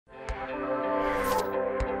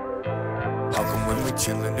we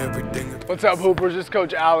chillin', everything. What's up, Hoopers? It's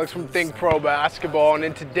Coach Alex from THINCPRO Basketball, and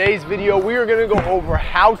in today's video, we are going to go over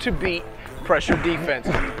how to beat pressure defense.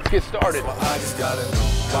 Let's get started. I just gotta know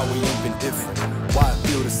why we ain't been different. Why I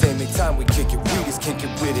feel the same every time we kick it. We just can't get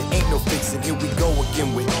with it. Ain't no fixing. Here we go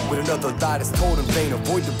again with another lie that's told in vain.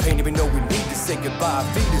 Avoid the pain, even though we need to say goodbye.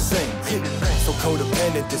 Feed the same. So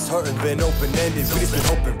codependent, this hurting been open-ended. We just been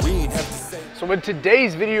hoping we ain't have to say. So in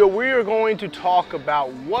today's video, we are going to talk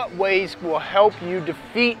about what ways will help you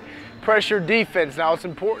defeat pressure defense. Now, it's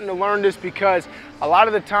important to learn this because a lot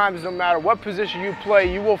of the times, no matter what position you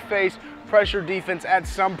play, you will face pressure defense at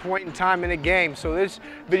some point in time in a game. So this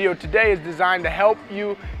video today is designed to help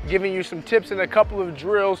you, giving you some tips and a couple of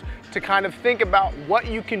drills to kind of think about what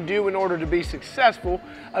you can do in order to be successful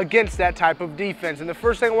against that type of defense. And the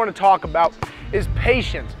first thing I want to talk about is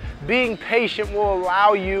patience. Being patient will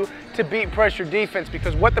allow you to beat pressure defense,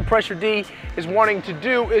 because what the pressure D is wanting to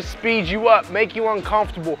do is speed you up, make you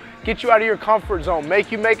uncomfortable, get you out of your comfort zone, make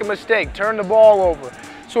you make a mistake, turn the ball over.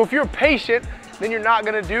 So if you're patient, then you're not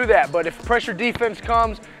going to do that. But if pressure defense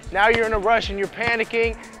comes, now you're in a rush and you're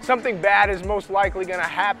panicking, something bad is most likely going to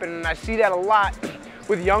happen. And I see that a lot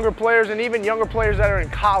with younger players and even younger players that are in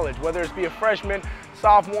college, whether it's be a freshman,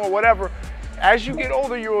 sophomore, whatever. As you get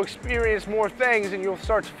older, you'll experience more things and you'll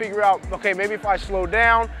start to figure out, okay, maybe if I slow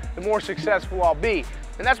down, the more successful I'll be.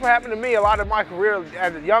 And that's what happened to me a lot of my career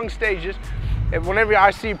at the young stages. And whenever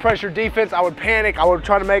I see pressure defense, I would panic. I would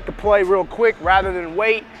try to make a play real quick rather than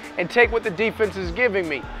wait and take what the defense is giving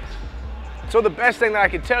me. So the best thing that I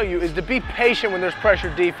can tell you is to be patient when there's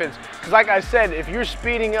pressure defense. Because like I said, if you're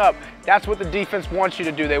speeding up, that's what the defense wants you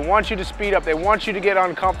to do. They want you to speed up. They want you to get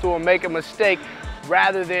uncomfortable and make a mistake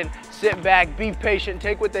rather than sit back, be patient,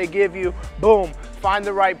 take what they give you, boom, find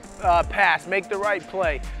the right pass, make the right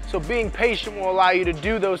play. So being patient will allow you to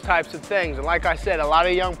do those types of things. And like I said, a lot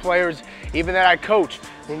of young players, even that I coach,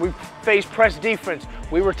 when we faced press defense,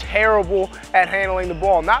 we were terrible at handling the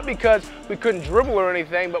ball. Not because we couldn't dribble or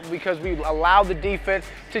anything, but because we allowed the defense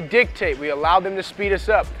to dictate. We allowed them to speed us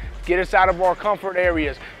up, get us out of our comfort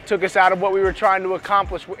areas, took us out of what we were trying to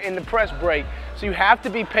accomplish in the press break. So you have to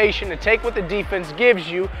be patient and take what the defense gives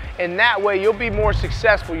you, and that way you'll be more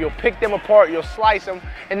successful. You'll pick them apart, you'll slice them,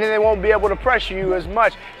 and then they won't be able to pressure you as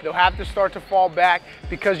much. They'll have to start to fall back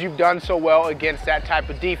because you've done so well against that type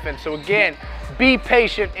of defense. So again, be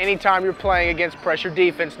patient anytime you're playing against pressure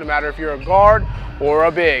defense, no matter if you're a guard or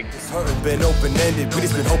a big. This hurting been open-ended. We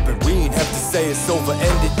just been hoping we ain't have to say it's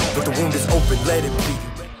over-ended, but the wound is open, let it be.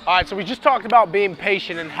 All right, so we just talked about being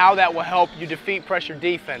patient and how that will help you defeat pressure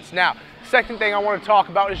defense. Now, second thing I want to talk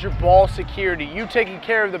about is your ball security. You taking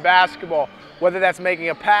care of the basketball, whether that's making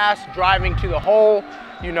a pass, driving to the hole,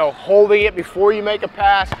 holding it before you make a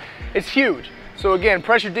pass. It's huge. So again,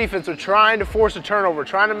 pressure defense are trying to force a turnover,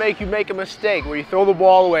 trying to make you make a mistake where you throw the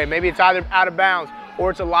ball away. Maybe it's either out of bounds or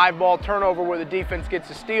it's a live ball turnover where the defense gets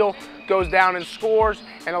a steal, goes down and scores,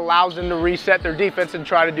 and allows them to reset their defense and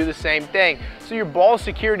try to do the same thing. So your ball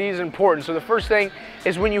security is important. So the first thing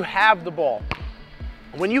is when you have the ball.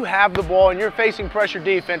 When you have the ball and you're facing pressure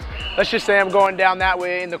defense, let's just say I'm going down that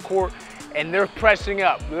way in the court and they're pressing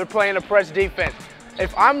up. They're playing a press defense.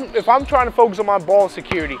 If I'm trying to focus on my ball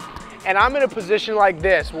security and I'm in a position like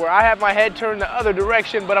this where I have my head turned the other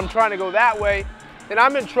direction but I'm trying to go that way, then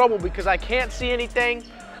I'm in trouble because I can't see anything.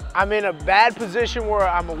 I'm in a bad position where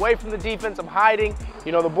I'm away from the defense, I'm hiding.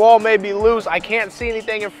 The ball may be loose, I can't see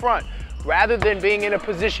anything in front. Rather than being in a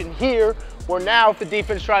position here where now if the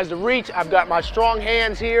defense tries to reach, I've got my strong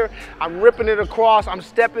hands here, I'm ripping it across, I'm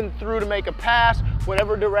stepping through to make a pass,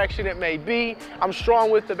 whatever direction it may be, I'm strong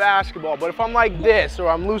with the basketball. But if I'm like this, or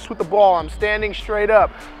I'm loose with the ball, I'm standing straight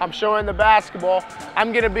up, I'm showing the basketball,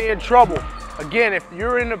 I'm gonna be in trouble. Again, if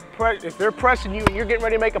they're pressing you and you're getting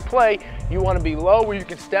ready to make a play, you want to be low where you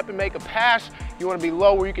can step and make a pass. You want to be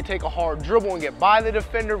low where you can take a hard dribble and get by the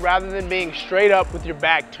defender rather than being straight up with your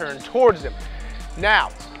back turned towards them. Now,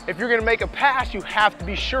 if you're going to make a pass, you have to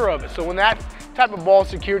be sure of it. So when that type of ball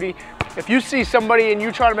security, if you see somebody and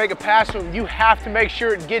you try to make a pass to them, you have to make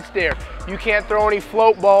sure it gets there. You can't throw any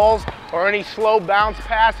float balls or any slow bounce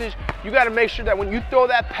passes. You got to make sure that when you throw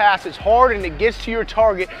that pass, it's hard and it gets to your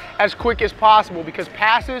target as quick as possible, because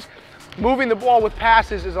moving the ball with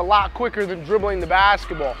passes is a lot quicker than dribbling the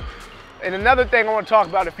basketball. And another thing I want to talk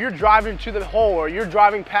about, if you're driving to the hole or you're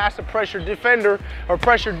driving past a pressure defender or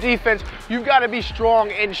pressure defense, you've got to be strong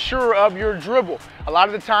and sure of your dribble. A lot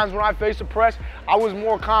of the times when I faced a press, I was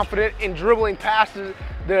more confident in dribbling past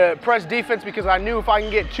the press defense because I knew if I can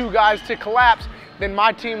get two guys to collapse, then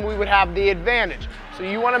my team, we would have the advantage. So So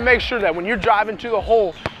you want to make sure that when you're driving to the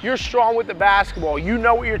hole, you're strong with the basketball. You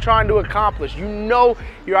know what you're trying to accomplish. You know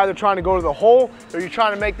you're either trying to go to the hole or you're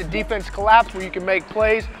trying to make the defense collapse where you can make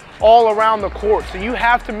plays all around the court. So you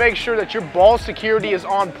have to make sure that your ball security is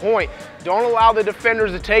on point. Don't allow the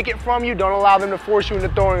defenders to take it from you. Don't allow them to force you into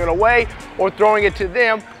throwing it away or throwing it to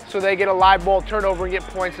them so they get a live ball turnover and get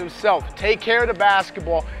points themselves. Take care of the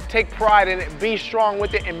basketball, take pride in it, be strong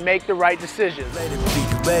with it, and make the right decisions.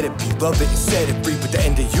 Let it be, love it and set it free. But the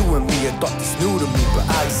end of you and me, I thought this new to me, but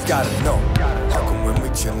I just gotta know. How come when we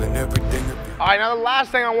chillin', everything? All right, now the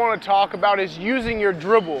last thing I want to talk about is using your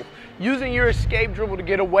dribble, using your escape dribble to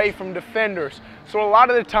get away from defenders. So a lot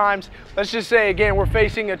of the times, let's just say again, we're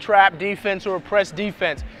facing a trap defense or a press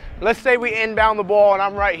defense. Let's say we inbound the ball and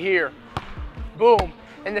I'm right here. Boom.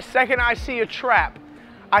 And the second I see a trap,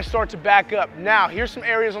 I start to back up. Now, here's some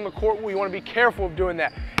areas on the court where you want to be careful of doing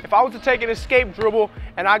that. If I was to take an escape dribble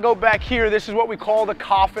and I go back here, this is what we call the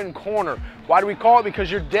coffin corner. Why do we call it?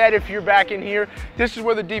 Because you're dead if you're back in here. This is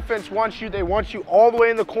where the defense wants you. They want you all the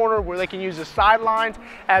way in the corner where they can use the sidelines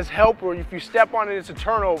as help, or if you step on it, it's a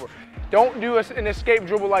turnover. Don't do an escape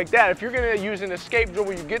dribble like that. If you're going to use an escape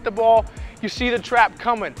dribble, you get the ball, you see the trap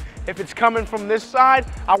coming. If it's coming from this side,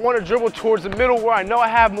 I want to dribble towards the middle where I know I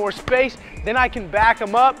have more space. Then I can back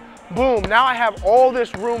them up. Boom, now I have all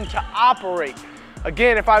this room to operate.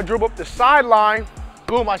 Again, if I dribble up the sideline,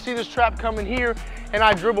 boom, I see this trap coming here and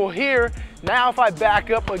I dribble here. Now if I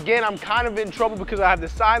back up, again, I'm kind of in trouble because I have the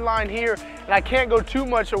sideline here and I can't go too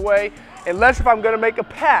much away unless if I'm going to make a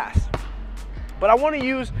pass. But I want to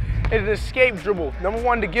use an escape dribble. Number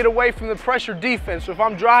one, to get away from the pressure defense. So if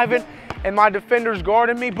I'm driving and my defender's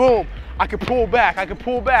guarding me, boom, I can pull back, I can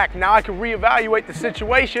pull back. Now I can reevaluate the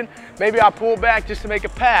situation. Maybe I pull back just to make a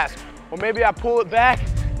pass, or maybe I pull it back.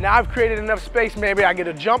 Now I've created enough space, maybe I get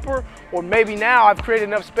a jumper, or maybe now I've created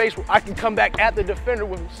enough space where I can come back at the defender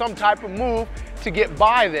with some type of move to get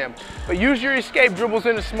by them. But use your escape dribbles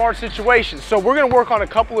in a smart situation. So we're gonna work on a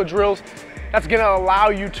couple of drills that's gonna allow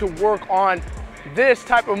you to work on this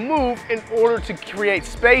type of move in order to create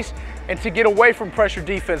space and to get away from pressure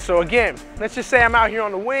defense. So again, let's just say I'm out here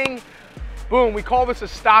on the wing. Boom, we call this a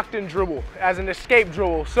Stockton dribble as an escape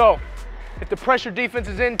dribble. So if the pressure defense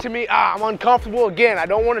is into me, I'm uncomfortable. Again, I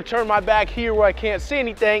don't want to turn my back here where I can't see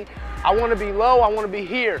anything. I want to be low, I want to be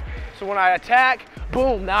here. So when I attack,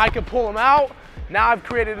 boom, now I can pull them out. Now I've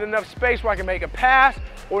created enough space where I can make a pass,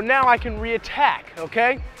 or now I can re-attack,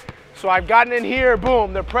 okay? So I've gotten in here,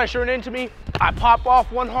 boom, they're pressuring into me. I pop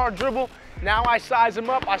off one hard dribble. Now I size them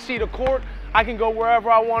up, I see the court. I can go wherever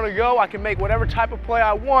I want to go. I can make whatever type of play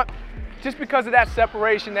I want just because of that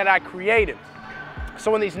separation that I created.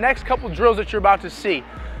 So in these next couple drills that you're about to see,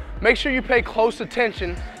 make sure you pay close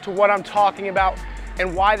attention to what I'm talking about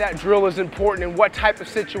and why that drill is important and what type of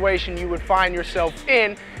situation you would find yourself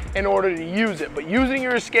in order to use it. But using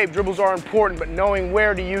your escape dribbles are important, but knowing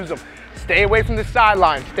where to use them. Stay away from the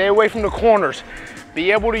sidelines, stay away from the corners.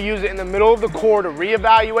 Be able to use it in the middle of the court to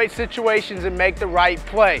reevaluate situations and make the right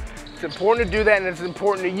play. It's important to do that, and it's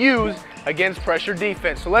important to use against pressure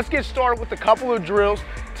defense. So let's get started with a couple of drills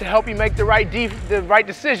to help you make the right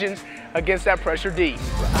decisions against that pressure D.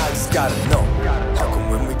 I just gotta know, how come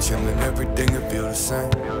when we chillin', everything will feel the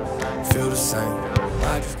same, feel the same.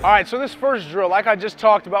 All right, so this first drill, like I just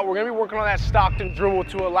talked about, we're gonna be working on that Stockton dribble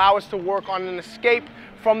to allow us to work on an escape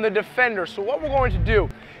from the defender. So what we're going to do,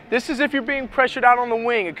 this is if you're being pressured out on the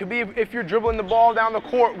wing. It could be if you're dribbling the ball down the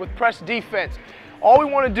court with press defense. All we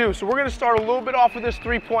want to do, so we're going to start a little bit off of this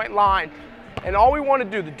three-point line, and all we want to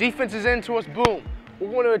do, the defense is into us, boom.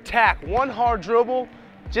 We're going to attack one hard dribble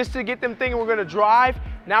just to get them thinking we're going to drive.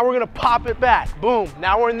 Now we're going to pop it back, boom.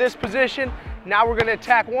 Now we're in this position. Now we're going to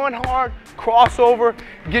attack one hard, crossover,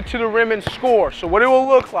 get to the rim and score. So what it will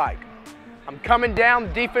look like, I'm coming down,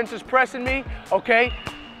 the defense is pressing me, okay?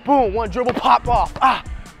 Boom, one dribble, pop off,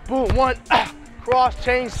 boom, one, cross,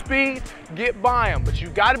 change speed, get by them. But you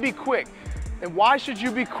got to be quick. And why should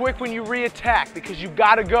you be quick when you re-attack? Because you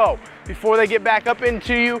got to go before they get back up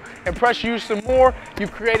into you and pressure you some more.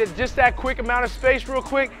 You've created just that quick amount of space real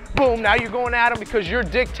quick. Boom, now you're going at them because you're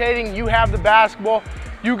dictating, you have the basketball,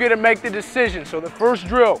 you get to make the decision. So the first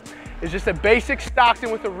drill is just a basic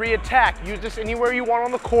Stockton with a re-attack. Use this anywhere you want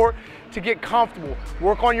on the court to get comfortable.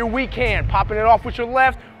 Work on your weak hand, popping it off with your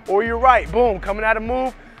left or your right. Boom, coming out of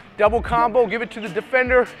move. Double combo, give it to the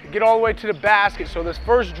defender, get all the way to the basket. So this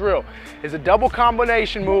first drill is a double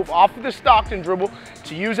combination move off of the Stockton dribble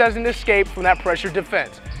to use as an escape from that pressure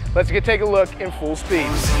defense. Let's take a look in full speed.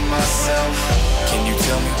 Can you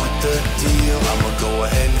tell me what the deal? I'ma go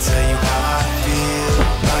ahead and tell you how I feel.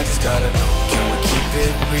 I just gotta know, can we keep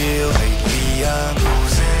it real? Lately I'm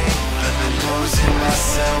losing, let the losing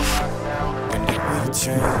myself. When did we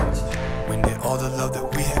change? When did all the love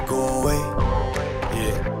that we had go away?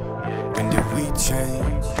 Yeah. When did we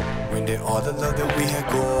change? When did all the love that we had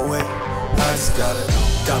go away? I just got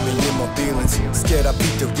me in my feelings. Scared I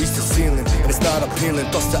beat to reach the ceiling, and it's not appealing.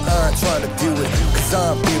 Thoughts that I ain't trying to deal with, cause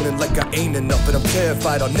I'm feeling like I ain't enough. And I'm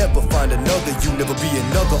terrified I'll never find another. You never be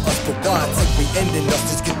another us, but why take me ending us?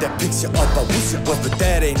 Just get that picture up. I wish it was, but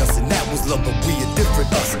that ain't us. And that was love, but we a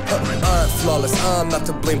different us. I ain't flawless, I'm not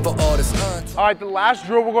to blame for all this. Alright, the last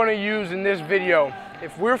drill we're gonna use in this video,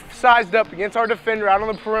 if we're sized up against our defender out on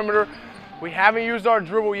the perimeter, we haven't used our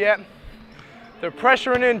dribble yet, they're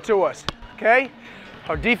pressuring into us, okay?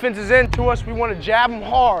 Our defense is into us, we want to jab them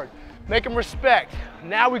hard, make them respect.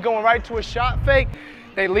 Now we're going right to a shot fake,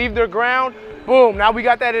 they leave their ground, boom, now we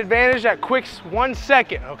got that advantage, that quick 1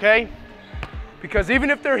 second, okay? Because even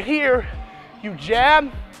if they're here, you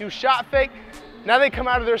jab, you shot fake, now they come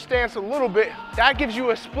out of their stance a little bit, that gives you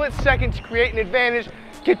a split second to create an advantage,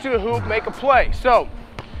 get to the hoop, make a play. So,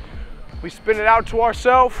 we spin it out to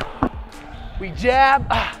ourselves, we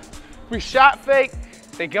jab, we shot fake,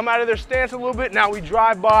 they come out of their stance a little bit, now we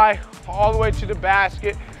drive by all the way to the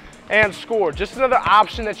basket and score. Just another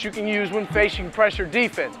option that you can use when facing pressure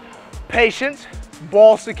defense. Patience,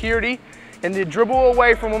 ball security, and the dribble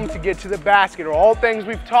away from them to get to the basket are all things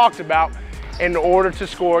we've talked about in order to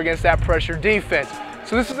score against that pressure defense.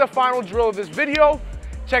 So this is the final drill of this video.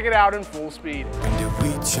 Check it out in full speed. When did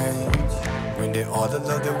we change? When did all the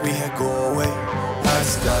love that we had go away? I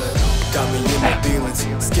just got me in my feelings.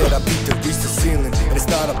 Scared I beat to reach the ceiling, and it's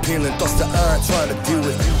not appealing. Thoughts that I ain't trying to deal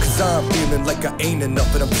with, cause I'm feeling like I ain't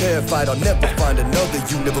enough. And I'm terrified I'll never find another.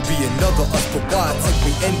 You never be another us, but why take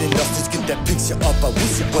me ending us? Just get that picture up. I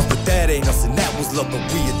wish it was, but that ain't us. And that was love, but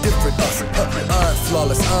we a different us. I ain't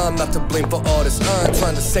flawless, I'm not to blame for all this. I ain't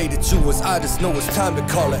trying to say that you was, I just know it's time to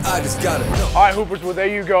call it. I just gotta know. Alright Hoopers, well there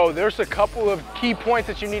you go. There's a couple of key points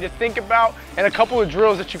that you need to think about and a couple of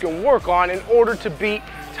drills that you can work on in order to beat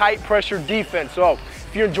tight pressure defense. So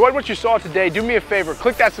if you enjoyed what you saw today, do me a favor,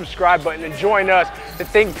 click that subscribe button and join us, the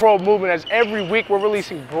Think Pro movement, as every week we're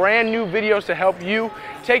releasing brand new videos to help you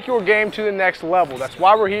take your game to the next level. That's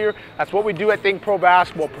why we're here. That's what we do at THINCPRO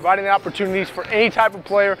Basketball, providing the opportunities for any type of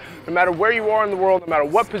player, no matter where you are in the world, no matter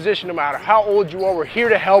what position, no matter how old you are, we're here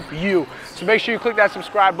to help you. So make sure you click that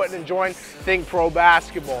subscribe button and join THINCPRO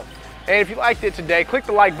Basketball. And if you liked it today, click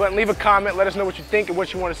the like button, leave a comment, let us know what you think and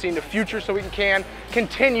what you want to see in the future so we can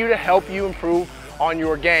continue to help you improve on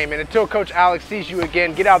your game. And until Coach Alex sees you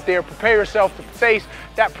again, get out there, prepare yourself to face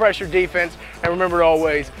that pressure defense, and remember to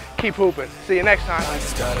always keep hooping. See you next time. I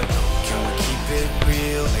just gotta know, can we keep it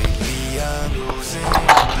real? Lately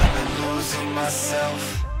I'm losing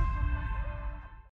myself.